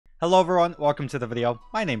Hello everyone, welcome to the video.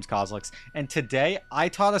 My name's Cosolix, and today I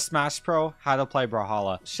taught a Smash Pro how to play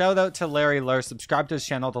Brawlhalla. Shout out to Larry Lur, subscribe to his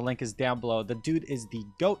channel, the link is down below. The dude is the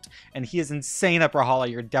GOAT, and he is insane at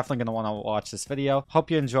Brawlhalla. You're definitely going to want to watch this video.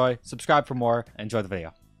 Hope you enjoy, subscribe for more, enjoy the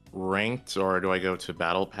video. Ranked, or do I go to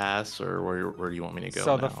Battle Pass, or where do you want me to go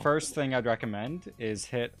So now? the first thing I'd recommend is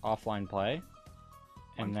hit offline play,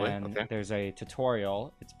 and then there's a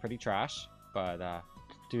tutorial. It's pretty trash, but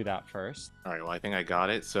do that first. All right, well, I think I got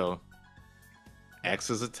it. So X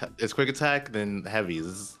is quick attack, then heavy. This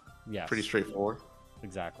is pretty straightforward.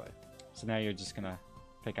 Exactly. So now you're just gonna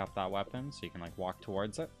pick up that weapon, so you can like walk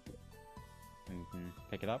towards it, and you can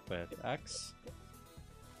pick it up with X.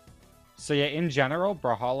 So yeah, in general,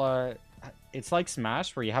 Brawlhalla, it's like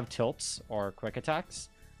Smash where you have tilts or quick attacks.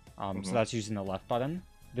 So that's using the left button.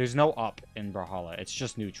 There's no up in Brawlhalla. It's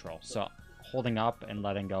just neutral. So holding up and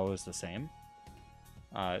letting go is the same.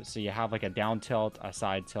 So you have like a down tilt, a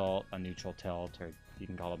side tilt, a neutral tilt, or you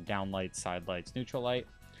can call them down lights, side lights, neutral light.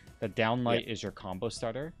 The down light is your combo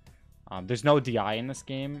starter. There's no DI in this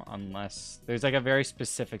game unless there's like a very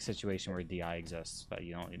specific situation where DI exists that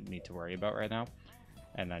you don't need to worry about right now.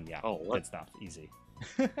 And then good stuff, easy.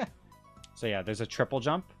 So yeah, there's a triple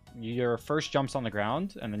jump. Your first jump's on the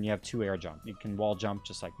ground, and then you have two air jump. You can wall jump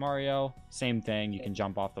just like Mario. Same thing. You can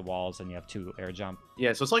jump off the walls, and you have two air jump.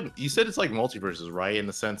 Yeah, so it's like you said, it's like multiverses, right? In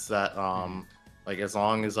the sense that like as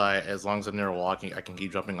long as I'm near walking, I can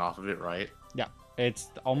keep jumping off of it, right? Yeah, it's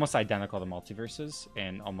almost identical to multiverses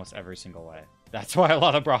in almost every single way. That's why a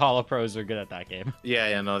lot of Brawlhalla pros are good at that game.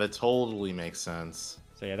 Yeah, no, that totally makes sense.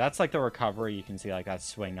 So yeah, that's like the recovery. You can see like that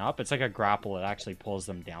swing up. It's like a grapple. It actually pulls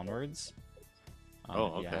them downwards.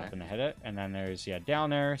 Okay. You happen to hit it. And then there's,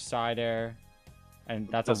 down air, side air, and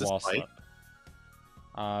that's a wall slip.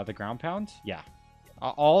 The ground pound? Yeah.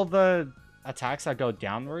 All the attacks that go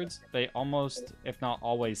downwards, they almost, if not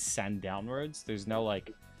always, send downwards. There's no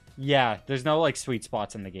like, there's no like sweet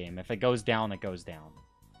spots in the game. If it goes down, it goes down.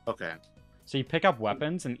 Okay. So you pick up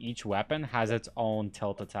weapons, and each weapon has its own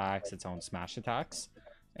tilt attacks, its own smash attacks.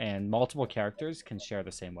 And multiple characters can share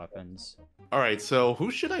the same weapons. All right, so who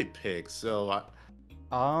should I pick? So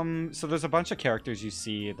there's a bunch of characters you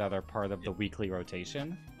see that are part of the weekly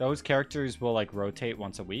rotation. Those characters will like rotate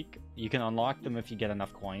once a week. You can unlock them if you get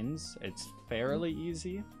enough coins. It's fairly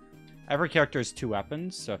easy. Every character has two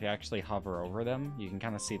weapons, so if you actually hover over them, you can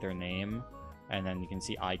kind of see their name, and then you can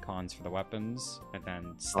see icons for the weapons, and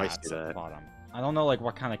then stats at the bottom. I don't know like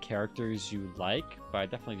what kind of characters you like, but I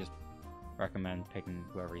definitely just recommend picking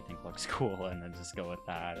whoever you think looks cool, and then just go with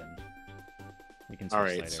that, and we can switch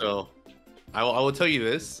later. So I will tell you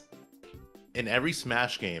this: in every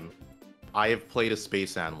Smash game, I have played a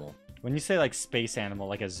space animal. When you say like space animal,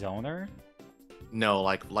 like a zoner? No,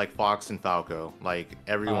 like Fox and Falco. Like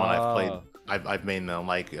everyone I've played, I've made them.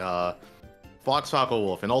 Like Fox, Falco,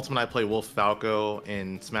 Wolf. In Ultimate, I played Wolf, Falco.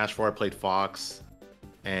 In Smash 4, I played Fox.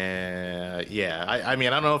 And I mean, I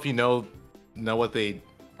don't know if you know what they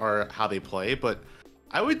or how they play, but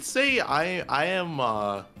I would say I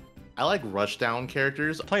like rushdown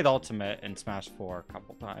characters. I played Ultimate in Smash 4 a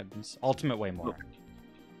couple times. Ultimate way more.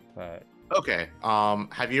 But okay.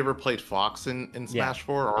 Have you ever played Fox in Smash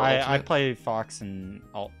 4 or I play Fox in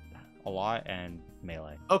a lot, and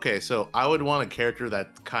Melee. Okay, so I would want a character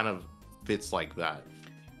that kind of fits like that.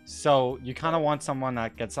 So you kind of want someone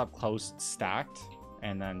that gets up close stacked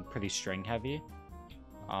and then pretty string heavy.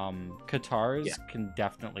 Katars can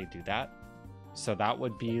definitely do that. So that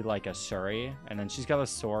would be like a Suri, and then she's got a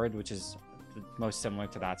sword, which is the most similar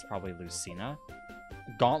to that's probably Lucina.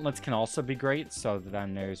 Gauntlets can also be great, so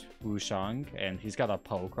then there's Wushang, and he's got a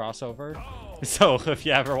Poe crossover. So if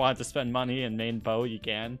you ever want to spend money in main Poe, you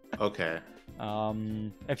can. Okay.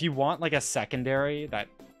 If you want like a secondary that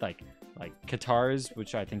like Katars,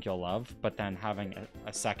 which I think you'll love, but then having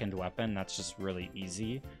a second weapon that's just really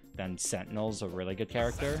easy, then Sentinel's a really good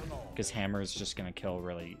character, because Hammer's just gonna kill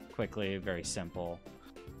really quickly, very simple.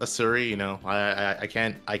 Asuri, you know, I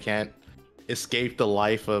can't escape the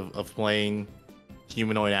life of playing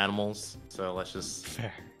humanoid animals, so let's just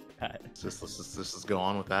let's just go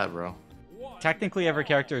on with that, bro. Technically every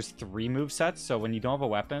character is 3 movesets, so when you don't have a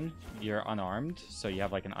weapon, you're unarmed, so you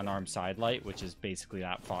have like an unarmed side light, which is basically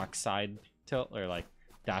that Fox side tilt or like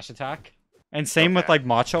dash attack. And same with like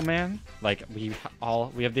Macho Man, like we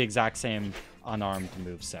have the exact same unarmed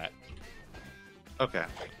moveset. Okay.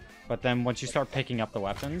 But then once you start picking up the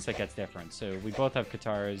weapons, it gets different. So we both have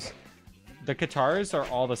Katars. The Katars are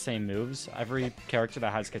all the same moves. Every character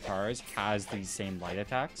that has Katars has these same light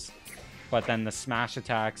attacks. But then the smash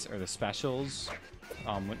attacks or the specials,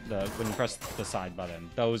 when you press the side button,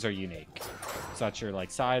 those are unique. So So that's your like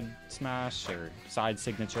side smash or side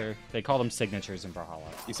signature. They call them signatures in Brawlhalla.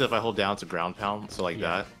 You said if I hold down to ground pound, so like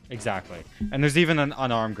that. Exactly. And there's even an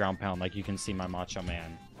unarmed ground pound, like you can see my Macho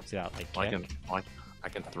Man. See that like kick? I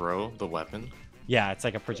can throw the weapon. Yeah, it's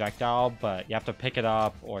like a projectile, but you have to pick it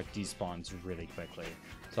up or it despawns really quickly.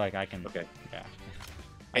 So like I can. Okay. Yeah.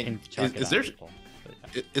 Is there?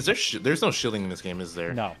 Is there? There's no shielding in this game, is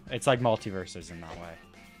there? No, it's like multiverses in that way.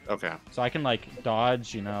 Okay. So I can like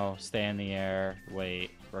dodge, you know, stay in the air, wait,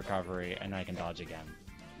 recovery, and I can dodge again.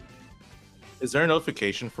 Is there a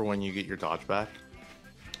notification for when you get your dodge back?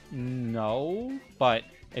 No, but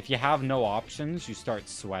if you have no options, you start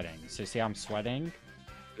sweating. So see, I'm sweating.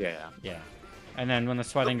 Yeah. Yeah. And then when the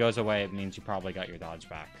sweating goes away, it means you probably got your dodge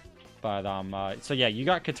back. But so yeah, you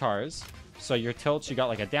got Katars. So your tilts, you got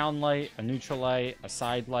like a down light, a neutral light, a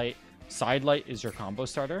side light. Side light is your combo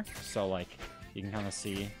starter. So like you can kind of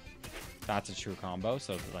see that's a true combo.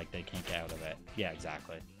 So like they can't get out of it. Yeah,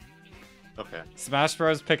 exactly. Okay. Smash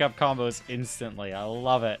Bros pick up combos instantly. I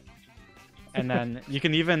love it. And then you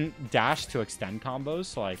can even dash to extend combos.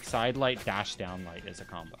 So like side light, dash down light is a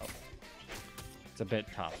combo. It's a bit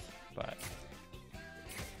tough, but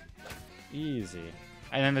easy.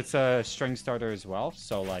 And then it's a string starter as well.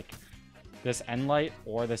 So like this end light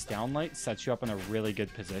or this down light sets you up in a really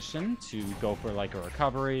good position to go for like a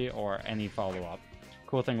recovery or any follow-up.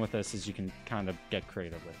 Cool thing with this is you can kind of get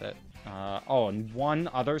creative with it. Oh, and one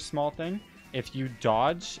other small thing. If you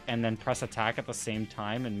dodge and then press attack at the same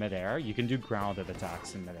time in midair, you can do grounded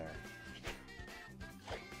attacks in midair.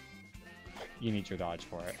 You need your dodge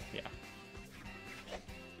for it, yeah.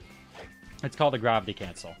 It's called a gravity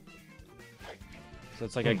cancel. So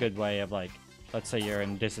it's like a good way of like, let's say you're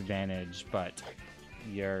in disadvantage, but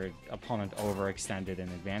your opponent overextended in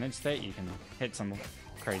advantage state, you can hit some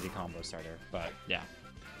crazy combo starter, but yeah.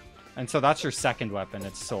 And so that's your second weapon,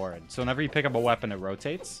 it's sword. So whenever you pick up a weapon, it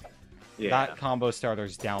rotates. Yeah. That combo starter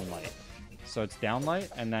is down light. So it's down light,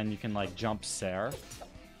 and then you can like jump Sair.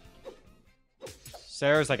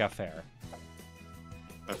 Sair is like a fair.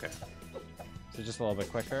 Okay. So just a little bit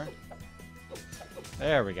quicker.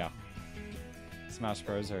 There we go. Smash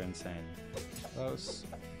Bros are insane. Close.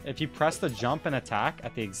 If you press the jump and attack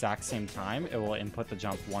at the exact same time, it will input the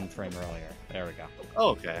jump 1 frame earlier. There we go. Oh,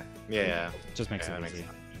 okay. Yeah. Just makes it easy.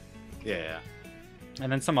 Yeah.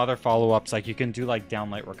 And then some other follow-ups, like you can do like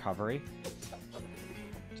downlight recovery.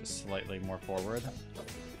 Just slightly more forward.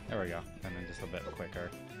 There we go. And then just a bit quicker.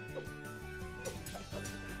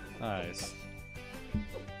 Nice.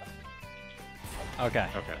 Okay.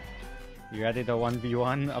 Okay. You ready to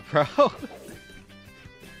 1v1 a pro?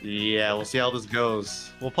 Yeah, we'll see how this goes.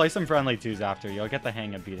 We'll play some friendly twos after. You'll get the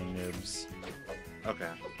hang of beating noobs. Okay.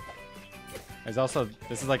 There's also...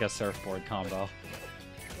 This is like a surfboard combo.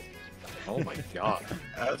 Oh my god.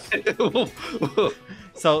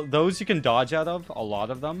 So those you can dodge out of, a lot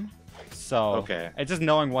of them. So okay. It's just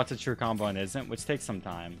knowing what's a true combo and isn't, which takes some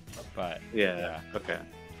time. But yeah. Okay.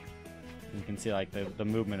 You can see like the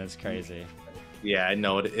movement is crazy. Yeah, I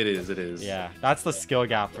know it is. Yeah, that's the skill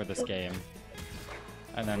gap for this game.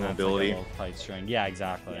 And then that's like a little tight string. Yeah,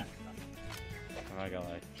 exactly. Yeah. If I go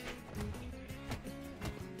like...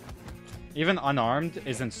 Even unarmed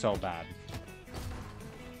isn't so bad.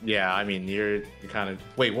 Yeah, I mean, you're kind of...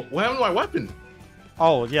 Wait, what happened to my weapon?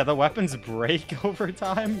 Oh, yeah, the weapons break over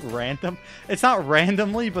time. Random. It's not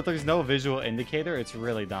randomly, but there's no visual indicator. It's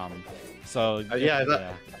really dumb. So, yeah,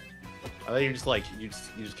 I thought you just like, you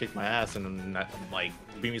just kicked my ass and then that, like,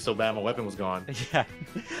 beat me so bad my weapon was gone. Yeah.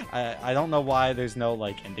 I don't know why there's no,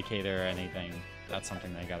 like, indicator or anything. That's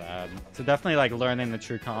something they gotta add. So definitely, like, learning the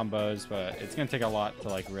true combos, but it's gonna take a lot to,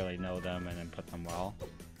 like, really know them and input them well.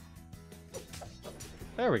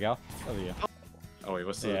 There we go. Over you. Oh wait,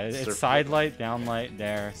 what's the... Yeah, it's side light, down light,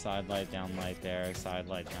 there, side light, down light, there, side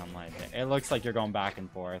light, down light, there. It looks like you're going back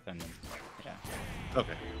and forth, and yeah.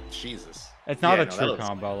 Okay. Jesus. It's not a true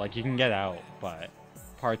combo. Like, you can get out, but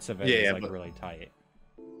parts of it is like really tight.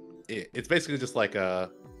 It's basically just like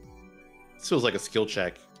a... It feels like a skill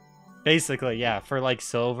check. Basically, yeah. For like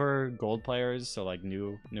silver, gold players, so like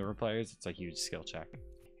newer players, it's a huge skill check.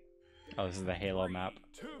 Oh, this is the Halo map.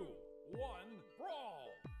 3, 2, 1, brawl!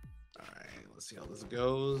 Alright, let's see how this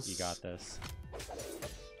goes. You got this.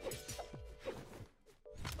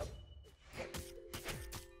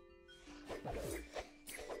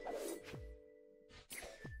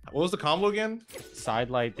 What was the combo again? Side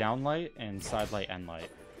light, down light, and side light, end light.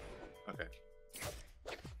 Okay.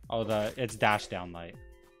 Oh, it's dash down light.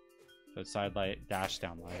 So it's side light, dash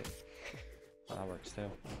down light. Oh, that works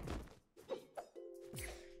too.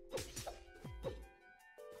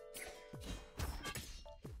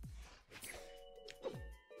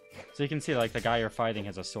 So So you can see, like, the guy you're fighting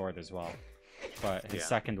has a sword as well. But his Yeah.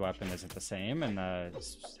 second weapon isn't the same, and the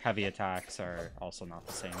heavy attacks are also not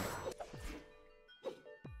the same.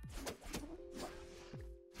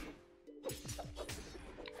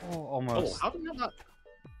 Oh, Oh, almost. how did I not?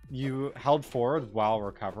 You held forward while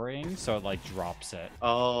recovering, so it, like, drops it.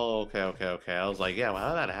 Oh, okay. I was like, yeah, well, how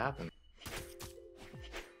did that happen?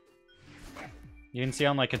 You can see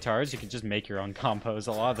on, like, guitars, you can just make your own combos.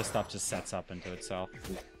 A lot of the stuff just sets up into itself.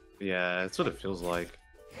 Yeah, that's what it feels like.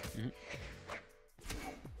 Mhm.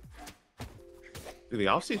 Dude, the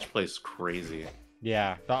offstage play is crazy.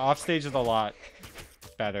 Yeah, the offstage is a lot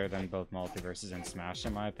better than both multiverses and Smash,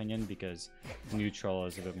 in my opinion, because neutral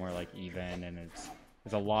is a bit more, like, even, and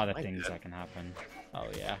there's a lot of things that can happen. Oh,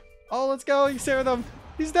 yeah. Oh, let's go! He stared him!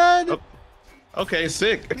 He's dead! Oh. Okay,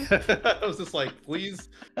 sick. I was just like, please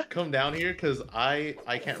come down here, because I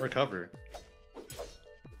can't recover.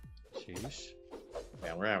 Sheesh.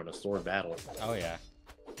 Man, we're having a sword battle. Oh, yeah.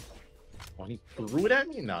 Oh, he threw it at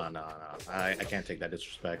me? Nah. I can't take that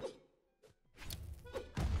disrespect.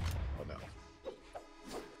 Oh, no.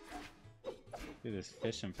 Dude is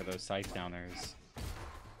fishing for those scythe downers.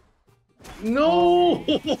 No!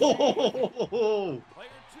 Player 2 wins.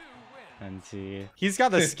 And see, he's got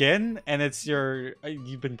the skin, and it's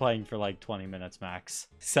you've been playing for like 20 minutes max.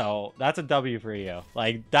 So that's a W for you.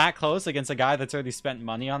 Like that close against a guy that's already spent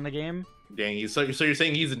money on the game. Dang, so you're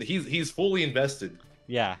saying he's fully invested?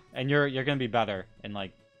 Yeah, and you're gonna be better in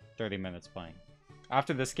like 30 minutes playing.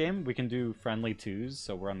 After this game, we can do friendly twos,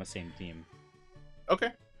 so we're on the same team.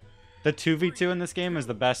 Okay. The 2v2 in this game is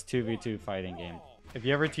the best 2v2 fighting game. If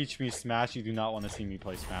you ever teach me Smash, you do not want to see me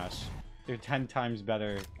play Smash. You're 10 times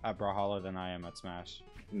better at Brawlhalla than I am at Smash.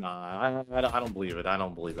 Nah, I don't believe it. I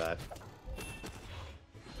don't believe that.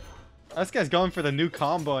 This guy's going for the new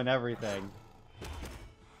combo and everything.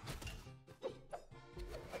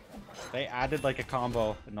 They added like a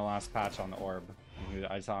combo in the last patch on the orb.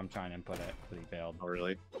 I saw him trying to input it, but he failed. Oh,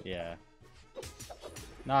 really? Yeah.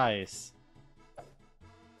 Nice.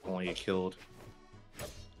 Only get killed.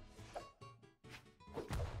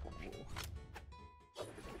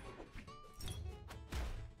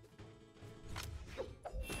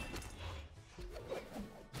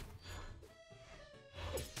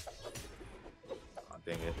 Oh,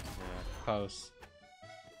 dang it. Yeah. Post.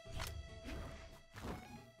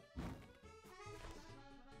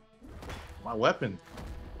 My weapon.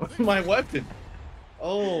 My weapon.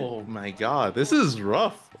 Oh my god, this is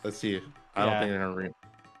rough. Let's see. I don't Yeah. think they're gonna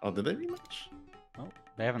Oh, did they rematch? Oh,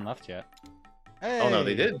 they haven't left yet. Oh no,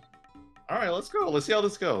 they Hey! did. All right, let's go. Let's see how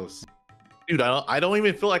this goes. Dude, I don't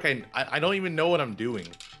even feel like I don't even know what I'm doing.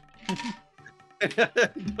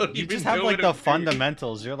 You just have like the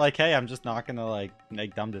fundamentals. You're like, hey, I'm just not gonna like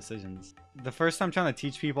make dumb decisions. The first time trying to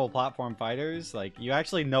teach people platform fighters, like you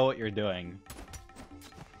actually know what you're doing.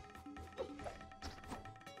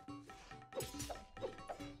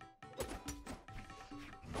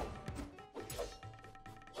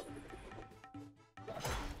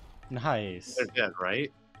 Nice. They're dead,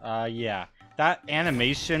 right? Yeah. That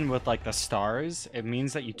animation with like the stars, it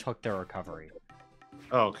means that you took their recovery.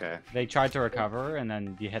 Oh, okay. They tried to recover and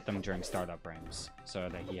then you hit them during startup frames, so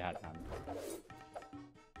that he had none.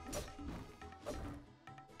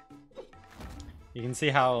 You can see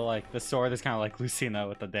how like the sword is kind of like Lucina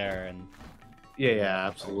with the dare, and Yeah,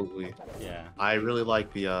 absolutely. yeah. I really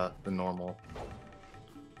like the normal.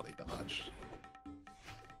 Play dodge.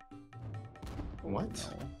 What?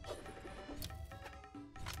 No.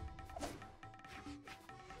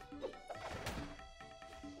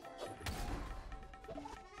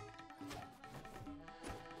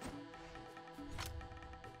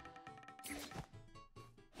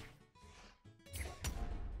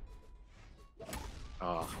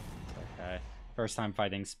 Oh, Okay. First time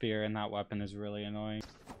fighting spear, and that weapon is really annoying.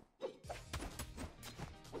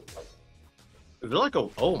 is there like a?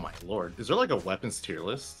 Oh my lord! Is there like a weapons tier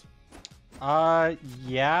list?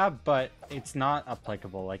 Yeah, but it's not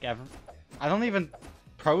applicable. Like, I don't even...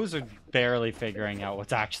 Pros are barely figuring out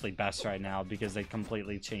what's actually best right now because they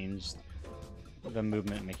completely changed the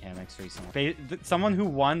movement mechanics recently. Someone who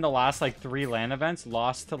won the last, like, 3 LAN events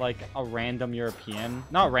lost to, like, a random European...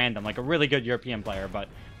 Not random, like, a really good European player, but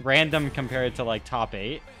random compared to, like, top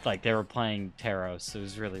 8. Like, they were playing Taros. It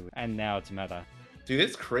was really weird. And now it's meta. Dude,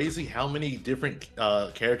 it's crazy how many different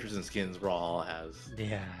characters and skins Brawlhalla has.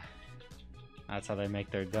 Yeah. That's how they make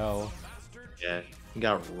their dough. Yeah, you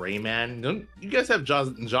got Rayman. Don't you guys have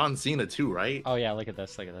John Cena too, right? Oh, yeah, look at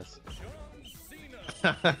this. Look at this.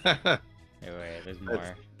 Wait, there's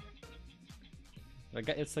more.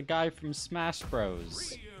 It's the guy from Smash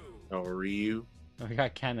Bros. Oh, Ryu. We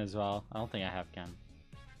got Ken as well. I don't think I have Ken.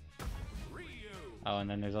 Oh, and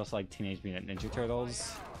then there's also like Teenage Mutant Ninja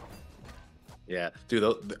Turtles. Yeah, dude.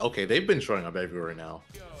 Okay, they've been showing up everywhere now.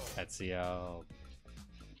 Ezio.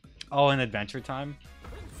 Oh, and Adventure Time.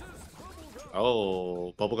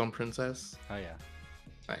 Oh, Bubblegum Princess. Oh yeah.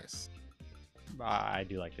 Nice. I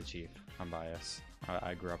do like the Chief. I'm biased.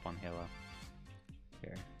 I grew up on Halo.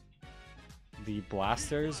 Here. The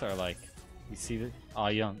blasters are like, you see the? Oh,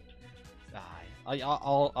 you don't.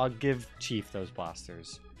 I'll give Chief those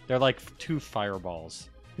blasters. They're like 2 fireballs.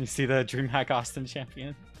 You see the DreamHack Austin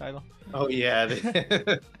champion title? Oh yeah.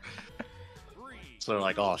 So they're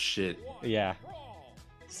like, oh shit. Yeah.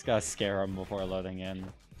 Just gotta scare them before loading in.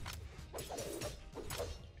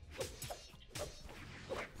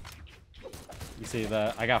 You see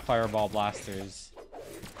the? I got fireball blasters.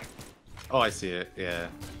 Oh, I see it. Yeah.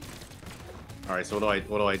 All right. So what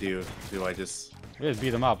do I do? Do I just? We just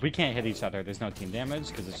beat them up. We can't hit each other. There's no team damage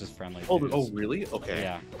because it's just friendly. Oh, really? Okay.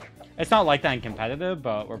 Yeah. It's not like that in competitive,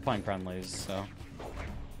 but we're playing friendlies, so.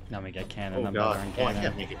 Now we get cannon. Oh god. And Oh, I cannon.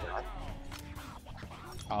 can't make it.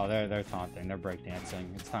 Oh, they're taunting. They're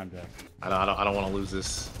breakdancing. It's time to. I don't want to lose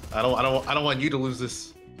this. I don't want you to lose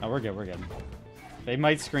this. Oh, we're good. We're good. They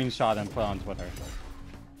might screenshot and put on Twitter.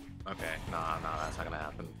 Okay. Nah, that's not gonna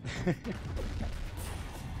happen.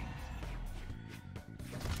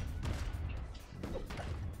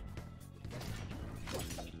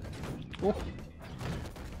 Ooh.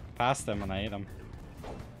 Passed him and I ate him.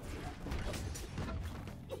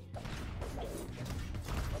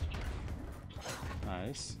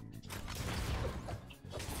 Nice.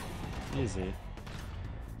 Easy.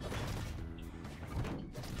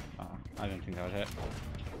 Oh, I didn't think that would hit.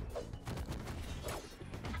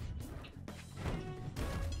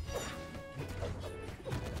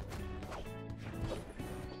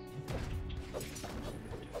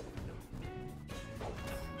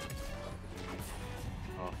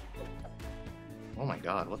 Oh my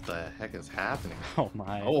god, what the heck is happening? Oh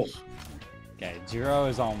my. Oh. Okay, Jiro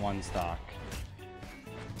is on 1 stock.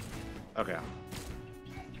 Okay.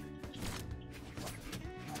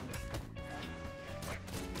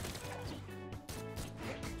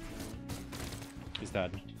 He's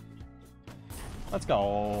dead. Let's go.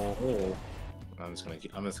 Oh. I'm just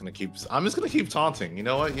gonna keep taunting. You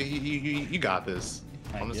know what? You got this.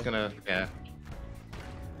 Thank I'm just you. gonna yeah.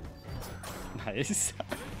 Nice.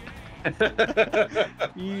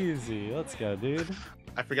 Easy. Let's go, dude.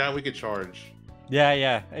 I forgot we could charge.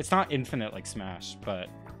 Yeah. It's not infinite like Smash, but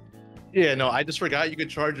Yeah, no, I just forgot you could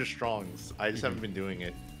charge your strongs. I just haven't been doing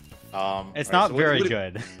it. it's all not right, so very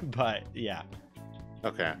good. But yeah,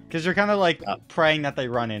 Okay. because you're kind of like praying that they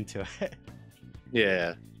run into it.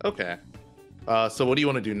 Yeah. Okay. So what do you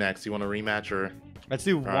want to do next? You want to rematch or? Let's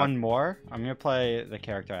do right. one more. I'm gonna play the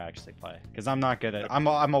character I actually play because I'm not good at. I'm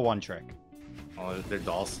a one trick. Oh, they're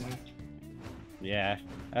Dawson. Yeah,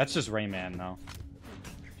 that's just Rayman though.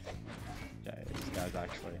 Yeah, these guys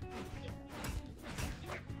actually.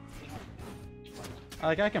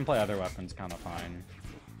 I can play other weapons kind of fine.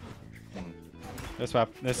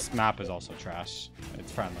 This map is also trash.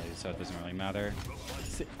 It's friendly, so it doesn't really matter.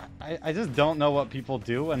 See, I just don't know what people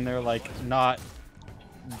do when they're like not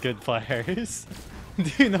good players.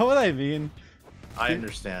 Do you know what I mean? I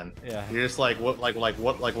understand. Yeah. You're just like what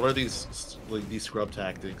are these scrub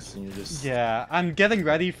tactics? And you're just Yeah, I'm getting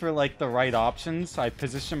ready for like the right options. So I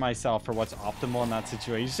position myself for what's optimal in that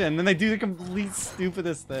situation, and then I do the complete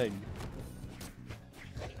stupidest thing.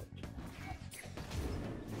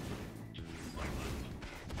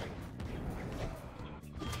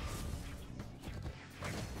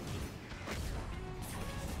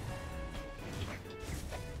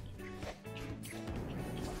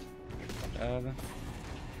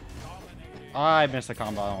 I missed a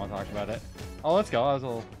combo. I don't want to talk about it. Oh, let's go. That was a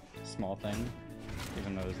little small thing,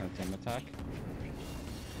 even though there's no team attack.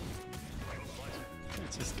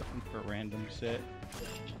 It's just going for random shit.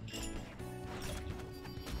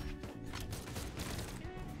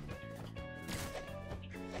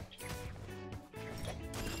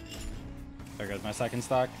 There goes my second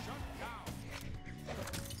stock.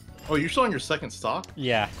 Oh, you're still on your second stock?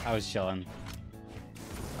 Yeah, I was chilling.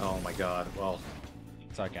 Oh my god. Well,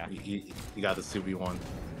 It's okay. you got the 2v1.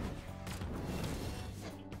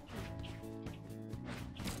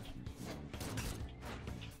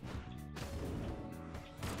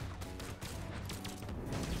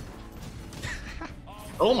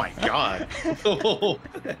 Oh my god.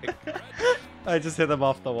 I just hit him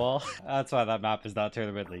off the wall. That's why that map is not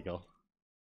tournament legal.